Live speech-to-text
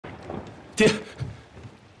爹，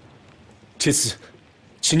这次，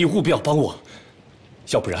请你务必要帮我，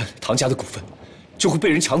要不然唐家的股份就会被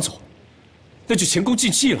人抢走，那就前功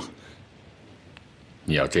尽弃了。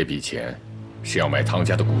你要这笔钱，是要买唐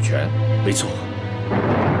家的股权？没错。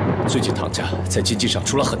最近唐家在经济上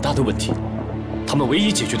出了很大的问题，他们唯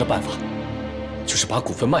一解决的办法，就是把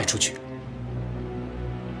股份卖出去。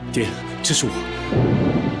爹，这是我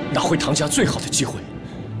拿回唐家最好的机会。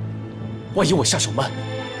万一我下手慢，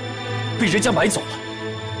被人家买走了，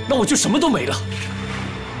那我就什么都没了。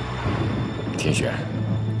天轩，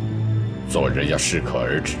做人要适可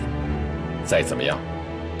而止，再怎么样，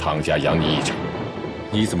唐家养你一场，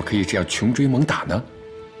你怎么可以这样穷追猛打呢？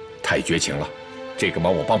太绝情了，这个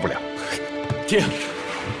忙我帮不了。爹，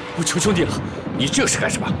我求求你了，你这是干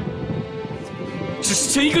什么？只是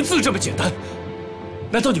签一个字这么简单，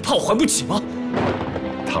难道你怕我还不起吗？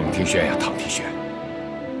唐庭轩呀，唐庭轩，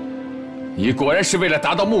你果然是为了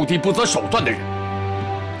达到目的不择手段的人，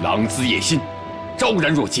狼子野心，昭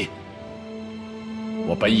然若揭。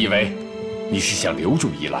我本以为你是想留住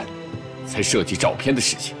依兰，才设计照片的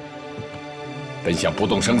事情，本想不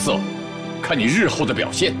动声色，看你日后的表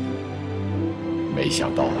现。没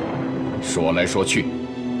想到，说来说去，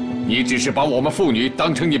你只是把我们父女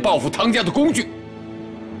当成你报复唐家的工具。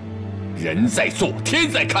人在做，天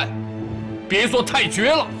在看，别做太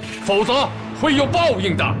绝了，否则会有报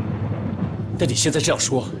应的。但你现在这样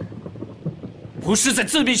说，不是在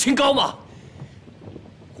自命清高吗？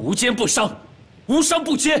无奸不商，无商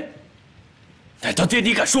不奸。难道爹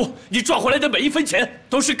你敢说你赚回来的每一分钱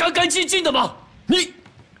都是干干净净的吗？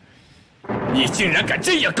你竟然敢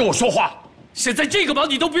这样跟我说话！现在这个忙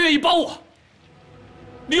你都不愿意帮我，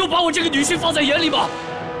你有把我这个女婿放在眼里吗？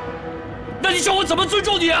那你叫我怎么尊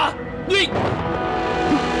重你啊？爹！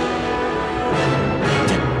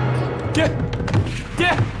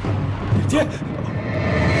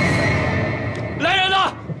来人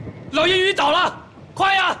呐！老爷晕倒了，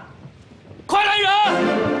快呀！快来人！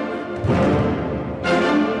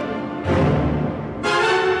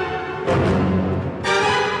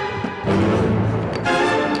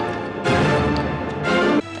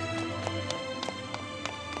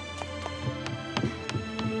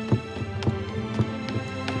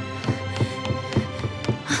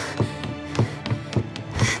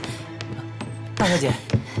大小姐，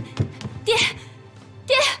爹，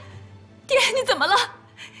你怎么了？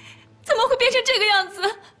怎么会变成这个样子？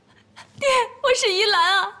爹，我是依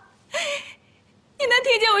兰啊，你能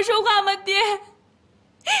听见我说话吗？爹，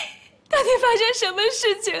到底发生什么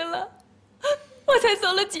事情了？我才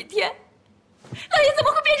走了几天，老爷怎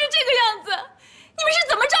么会变成这个样子？你们是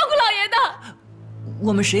怎么照顾老爷的？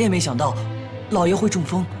我们谁也没想到，老爷会中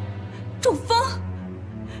风。中风？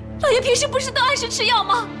老爷平时不是都按时吃药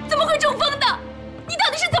吗？怎么会中风的？你到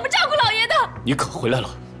底是怎么照顾老爷的？你可回来了，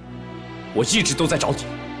我一直都在找你，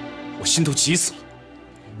我心都急死了。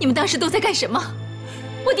你们当时都在干什么？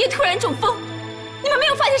我爹突然中风，你们没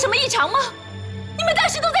有发现什么异常吗？你们当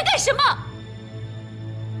时都在干什么？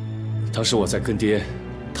当时我在跟爹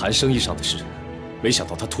谈生意上的事，没想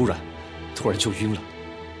到他突然就晕了。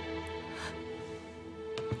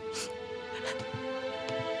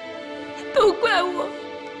都怪我！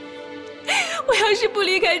我要是不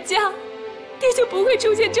离开家，爹就不会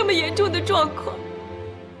出现这么严重的状况。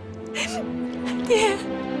爹，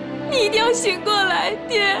你一定要醒过来，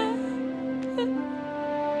爹！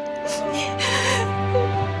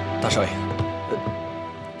大少爷，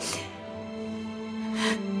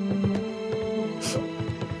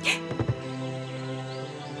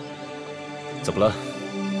怎么了？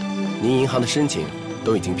您银行的申请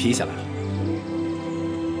都已经批下来了。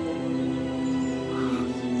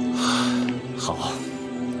好，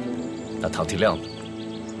那唐廷亮呢？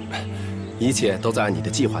一切都在按你的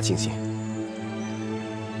计划进行。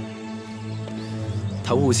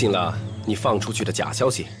他误信了你放出去的假消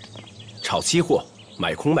息，炒期货，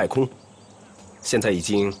买空卖空，现在已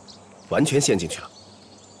经完全陷进去了。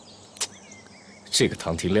这个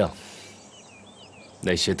唐廷亮，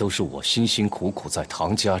那些都是我辛辛苦苦在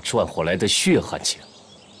唐家赚回来的血汗钱，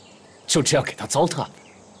就这样给他糟蹋了。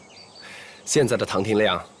现在的唐廷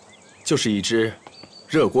亮，就是一只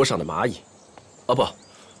热锅上的蚂蚁，哦不，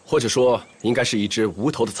或者说应该是一只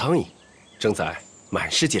无头的苍蝇，正在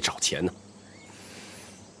满世界找钱呢。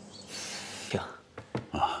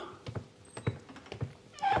啊，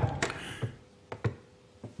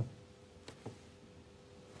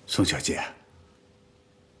宋小姐，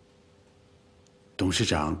董事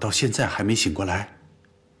长到现在还没醒过来，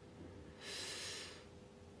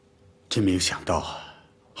真没有想到啊，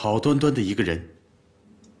好端端的一个人，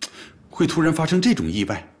会突然发生这种意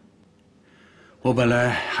外。我本来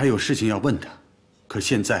还有事情要问他，可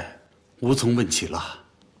现在无从问起了。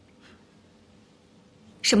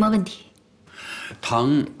什么问题？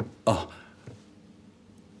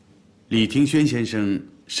李庭轩先生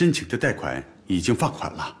申请的贷款已经放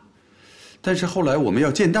款了，但是后来我们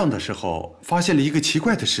要建档的时候，发现了一个奇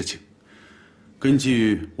怪的事情。根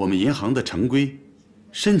据我们银行的常规，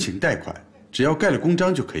申请贷款只要盖了公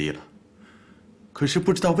章就可以了。可是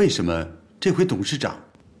不知道为什么这回董事长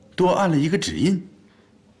多按了一个指印。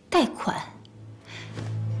贷款？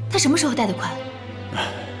他什么时候贷的款？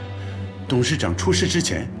董事长出事之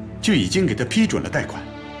前就已经给他批准了贷款。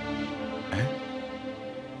哎，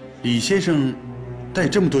李先生贷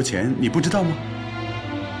这么多钱，你不知道吗？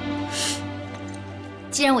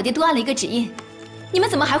既然我爹多按了一个指印，你们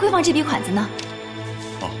怎么还会放这笔款子呢？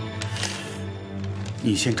哦，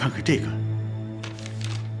你先看看这个。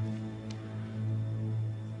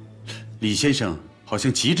李先生好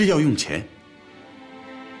像急着要用钱，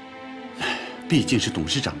毕竟是董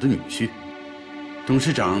事长的女婿，董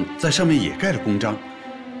事长在上面也盖了公章，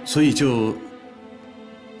所以就……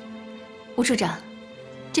吴处长，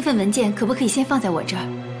这份文件可不可以先放在我这儿？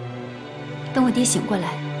等我爹醒过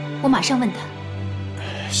来，我马上问他。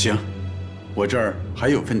行，我这儿还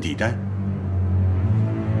有份底单，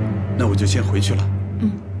那我就先回去了。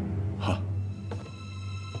嗯，好。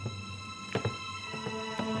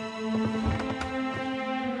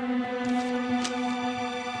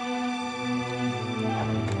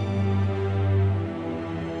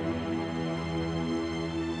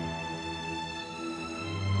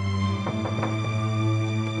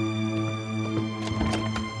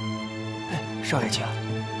少爷请。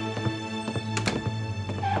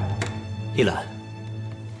一兰，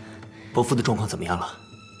伯父的状况怎么样了？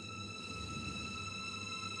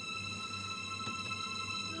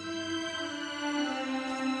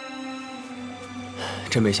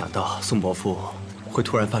真没想到宋伯父会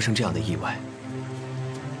突然发生这样的意外。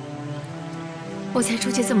我才出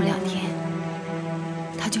去这么2天，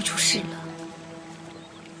他就出事了。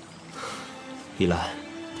一兰，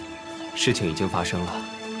事情已经发生了，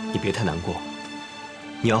你别太难过，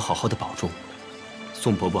你要好好的保重。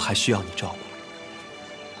宋伯伯还需要你照顾。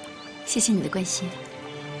谢谢你的关心，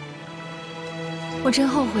我真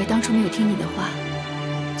后悔当初没有听你的话，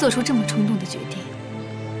做出这么冲动的决定。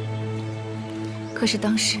可是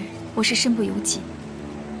当时我是身不由己，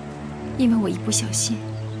因为我一不小心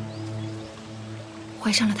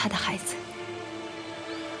怀上了他的孩子。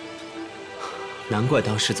难怪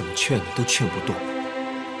当时怎么劝你都劝不动。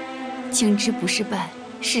情之不是伴，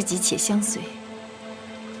是急且相随。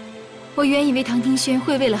我原以为唐庭轩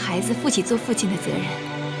会为了孩子负起做父亲的责任，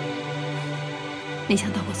没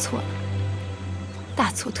想到我错了，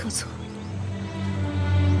大错特错。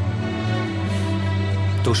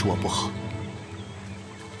都是我不好，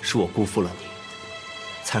是我辜负了你，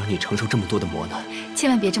才让你承受这么多的磨难。千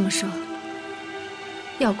万别这么说，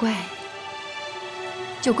要怪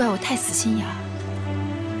就怪我太死心眼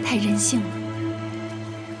儿，太任性了。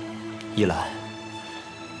依兰，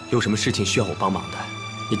有什么事情需要我帮忙的，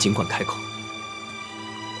你尽管开口。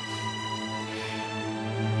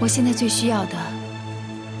我现在最需要的，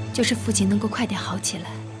就是父亲能够快点好起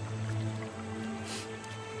来。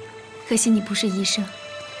可惜你不是医生，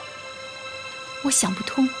我想不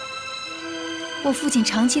通。我父亲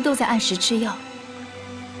长期都在按时吃药，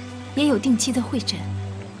也有定期的会诊，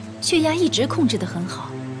血压一直控制得很好，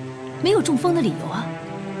没有中风的理由啊。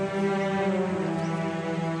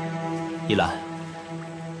依兰，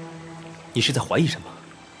你是在怀疑什么？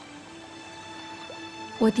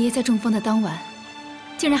我爹在中风的当晚，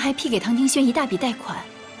竟然还批给唐庭轩一大笔贷款，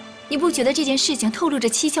你不觉得这件事情透露着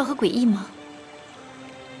蹊跷和诡异吗？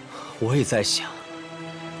我也在想，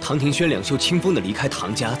唐庭轩两袖清风的离开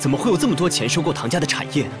唐家，怎么会有这么多钱收购唐家的产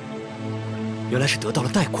业呢？原来是得到了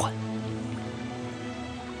贷款。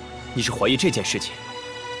你是怀疑这件事情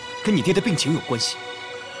跟你爹的病情有关系？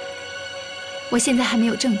我现在还没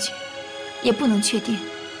有证据，也不能确定，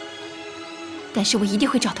但是我一定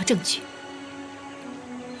会找到证据。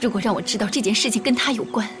如果让我知道这件事情跟他有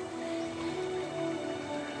关，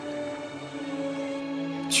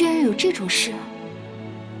居然有这种事！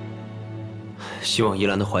希望依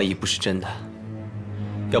兰的怀疑不是真的，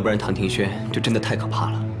要不然唐庭轩就真的太可怕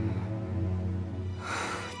了。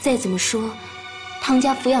再怎么说，唐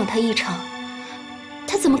家抚养他一场，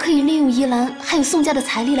他怎么可以利用依兰还有宋家的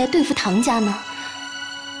财力来对付唐家呢？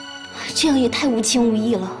这样也太无情无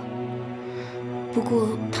义了。不过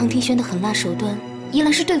唐庭轩的狠辣手段，依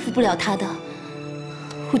兰是对付不了他的，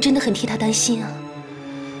我真的很替他担心啊。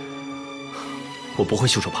我不会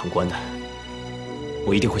袖手旁观的，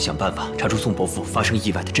我一定会想办法查出宋伯父发生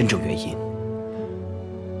意外的真正原因。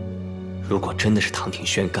如果真的是唐庭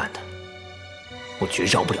轩干的，我绝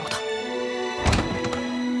饶不了他。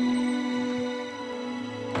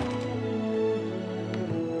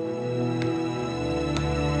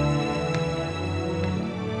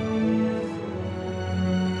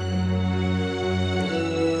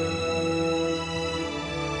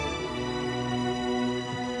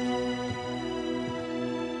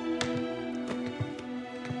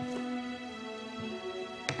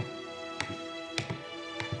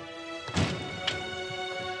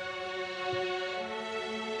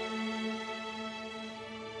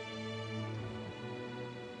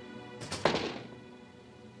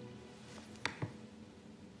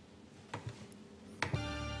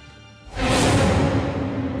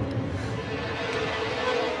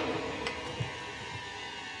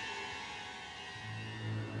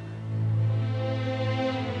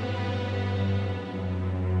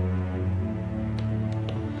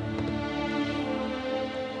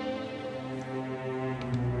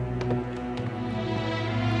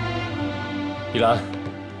依兰，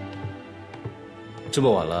这么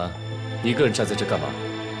晚了，你一个人站在这干嘛？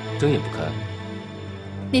灯也不开。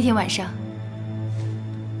那天晚上，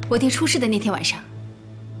我爹出事的那天晚上，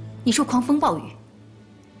你说狂风暴雨，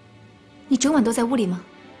你整晚都在屋里吗？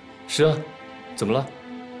是啊，怎么了？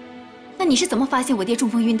那你是怎么发现我爹中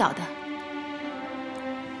风晕倒的？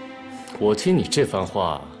我听你这番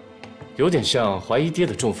话，有点像怀疑爹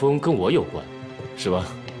的中风跟我有关，是吧？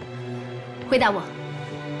回答我。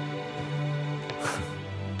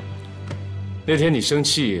那天你生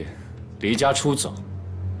气，离家出走，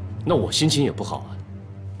那我心情也不好啊。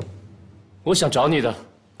我想找你的，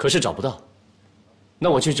可是找不到，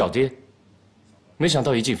那我去找爹，没想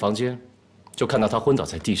到一进房间，就看到他昏倒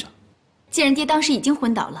在地上。既然爹当时已经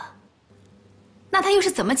昏倒了，那他又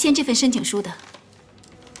是怎么签这份申请书的？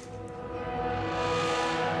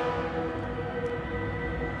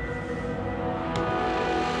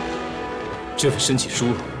这份申请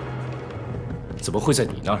书怎么会在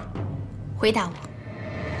你那儿？回答我。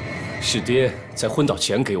是爹在昏倒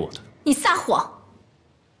前给我的。你撒谎！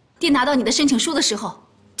爹拿到你的申请书的时候，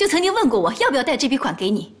就曾经问过我要不要贷这笔款给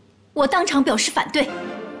你，我当场表示反对。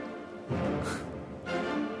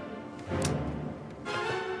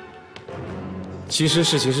其实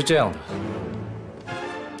事情是这样的，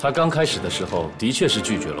他刚开始的时候的确是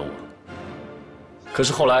拒绝了我，可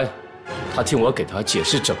是后来，他听我给他解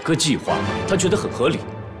释整个计划，他觉得很合理，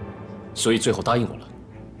所以最后答应我了。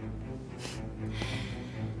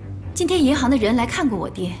今天银行的人来看过我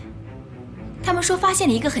爹，他们说发现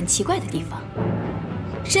了一个很奇怪的地方：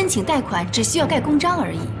申请贷款只需要盖公章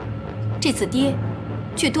而已，这次爹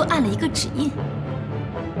却多按了一个指印。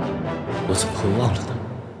我怎么会忘了呢？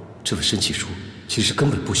这份申请书其实根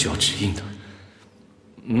本不需要指印的。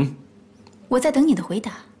我在等你的回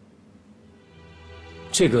答。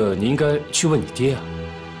这个你应该去问你爹啊。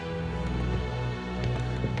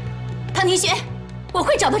唐庭轩，我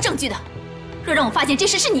会找到证据的。若让我发现这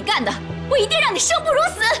事是你干的，我一定让你生不如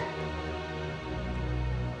死。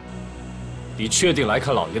你确定来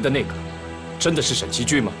看老爷的那个，真的是沈其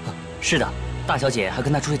俊吗？是的，大小姐还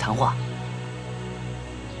跟他出去谈话。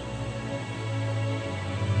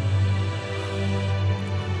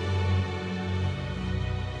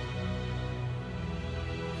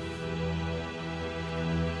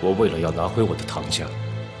我为了要拿回我的唐家，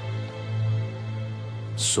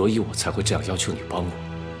所以我才会这样要求你帮我。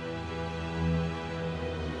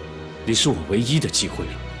你是我唯一的机会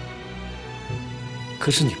了，可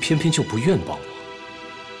是你偏偏就不愿帮我。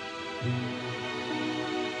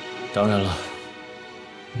当然了，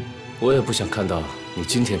我也不想看到你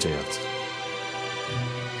今天这样子。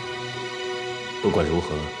不管如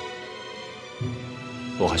何，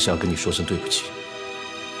我还是要跟你说声对不起。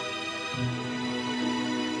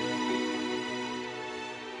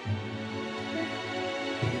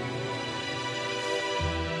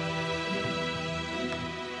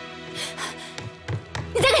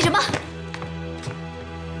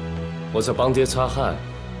我在帮爹擦汗。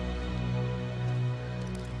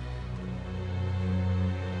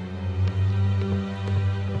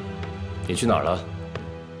你去哪儿了？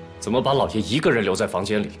怎么把老爷一个人留在房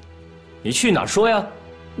间里？你去哪儿说呀？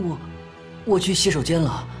我去洗手间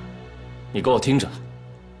了。你给我听着，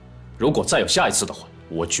如果再有下一次的话，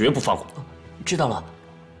我绝不放过。知道了。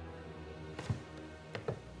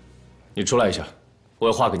你出来一下，我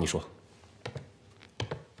有话跟你说。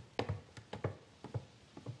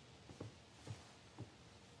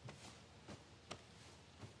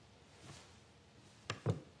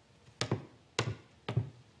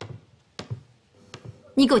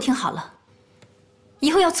你给我听好了，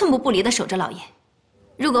以后要寸步不离的守着老爷。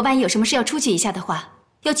如果万一有什么事要出去一下的话，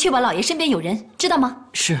要确保老爷身边有人，知道吗？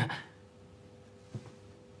是。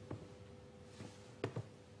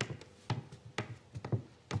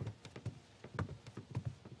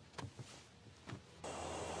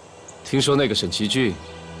听说那个沈其俊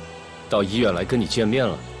到医院来跟你见面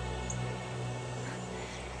了。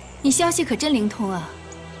你消息可真灵通啊。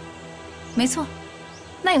没错，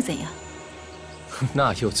那又怎样？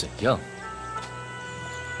那又怎样？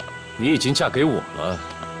你已经嫁给我了，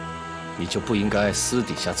你就不应该私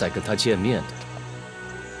底下再跟他见面的。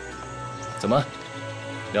怎么？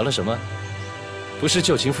聊了什么？不是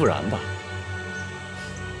旧情复燃吧？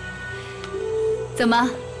怎么？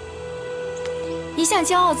一向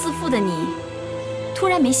骄傲自负的你，突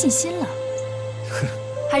然没信心了？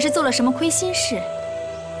还是做了什么亏心事？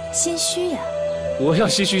心虚呀？我要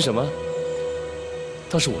心虚什么？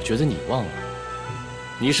倒是我觉得你忘了。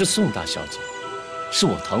你是宋大小姐，是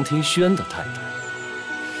我唐庭轩的太太。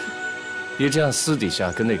别这样私底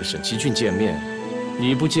下跟那个沈其俊见面，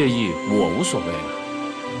你不介意，我无所谓了。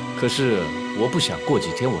可是我不想过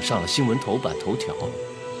几天我上了新闻头版头条。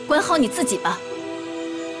管好你自己吧。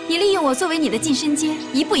你利用我作为你的晋升阶，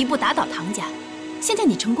一步一步打倒唐家。现在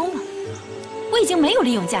你成功了，我已经没有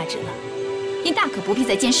利用价值了，你大可不必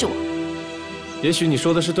再监视我。也许你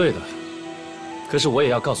说的是对的，可是我也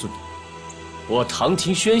要告诉你，我唐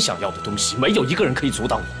庭轩想要的东西，没有一个人可以阻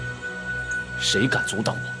挡我。谁敢阻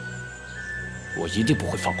挡我，我一定不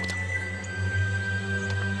会放过他。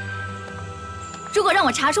如果让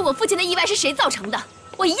我查出我父亲的意外是谁造成的，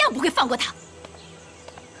我一样不会放过他。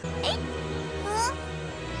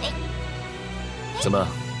怎么，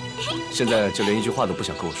现在就连一句话都不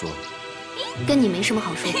想跟我说了？跟你没什么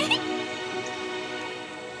好说的。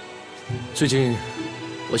最近，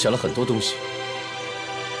我想了很多东西，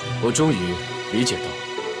我终于理解到，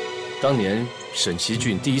当年沈其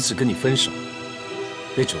俊第一次跟你分手，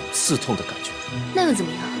那种刺痛的感觉。那又怎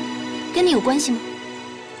么样？跟你有关系吗？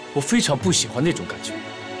我非常不喜欢那种感觉，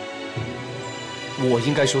我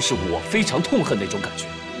应该说是我非常痛恨那种感觉。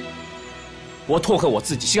我痛恨我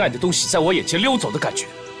自己心爱的东西在我眼前溜走的感觉。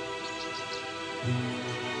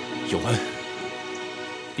永恩，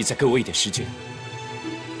你再给我一点时间，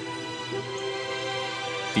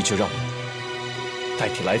你就让我代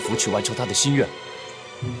替来福去完成他的心愿，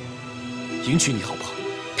迎娶你好不好？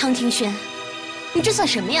汤庭轩，你这算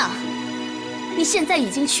什么呀？你现在已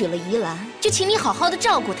经娶了宜兰，就请你好好的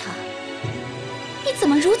照顾她。你怎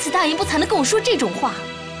么如此大言不惭的跟我说这种话？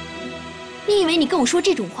你以为你跟我说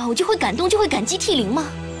这种话，我就会感动，就会感激涕零吗？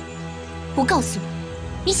我告诉你，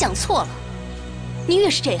你想错了。你越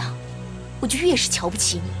是这样，我就越是瞧不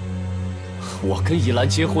起你。我跟宜兰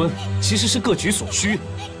结婚其实是各取所需。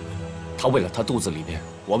她为了她肚子里面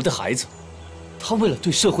我们的孩子，她为了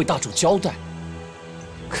对社会大众交代。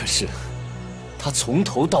可是，她从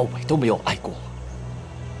头到尾都没有爱过我。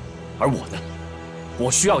而我呢，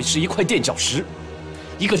我需要是一块垫脚石，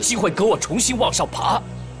一个机会给我重新往上爬。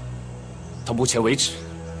到目前为止，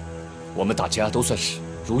我们大家都算是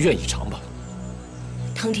如愿以偿吧。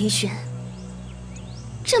汤庭轩，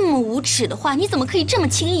这么无耻的话，你怎么可以这么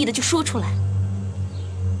轻易的就说出来？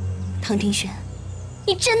汤庭轩，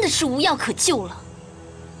你真的是无药可救了。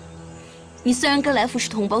你虽然跟来福是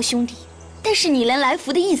同胞兄弟，但是你连来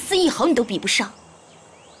福的一丝一毫你都比不上。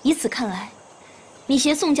以此看来，你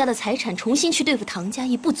携宋家的财产重新去对付唐家，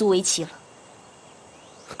也不足为奇了。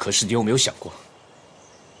可是你有没有想过，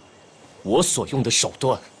我所用的手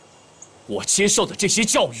段，我接受的这些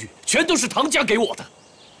教育，全都是唐家给我的。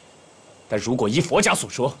但如果依佛家所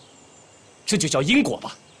说，这就叫因果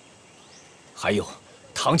吧。还有，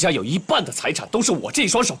唐家有一半的财产都是我这一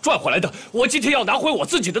双手赚回来的，我今天要拿回我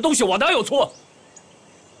自己的东西，我哪有错？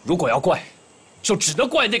如果要怪，就只能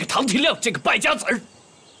怪那个唐廷亮这个败家子儿。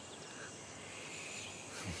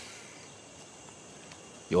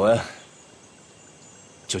永恩，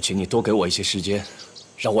就请你多给我一些时间，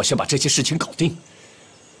让我先把这些事情搞定。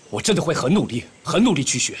我真的会很努力，很努力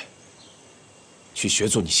去学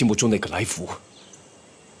做你心目中那个来福。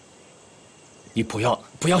你不要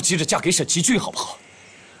急着嫁给沈其俊，好不好？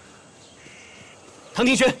唐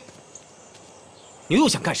庭轩，你又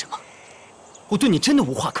想干什么？我对你真的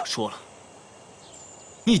无话可说了。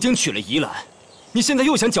你已经娶了宜兰，你现在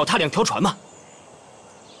又想脚踏两条船吗？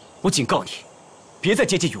我警告你，别再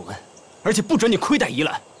接近永恩，而且不准你亏待宜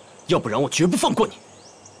兰，要不然我绝不放过你。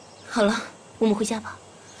好了，我们回家吧。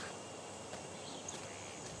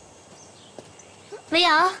维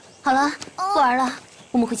扬，好了，不玩了，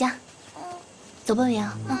我们回家。走吧，维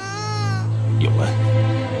扬。永恩，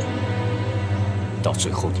到最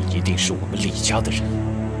后你一定是我们李家的人，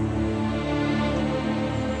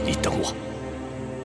你等我。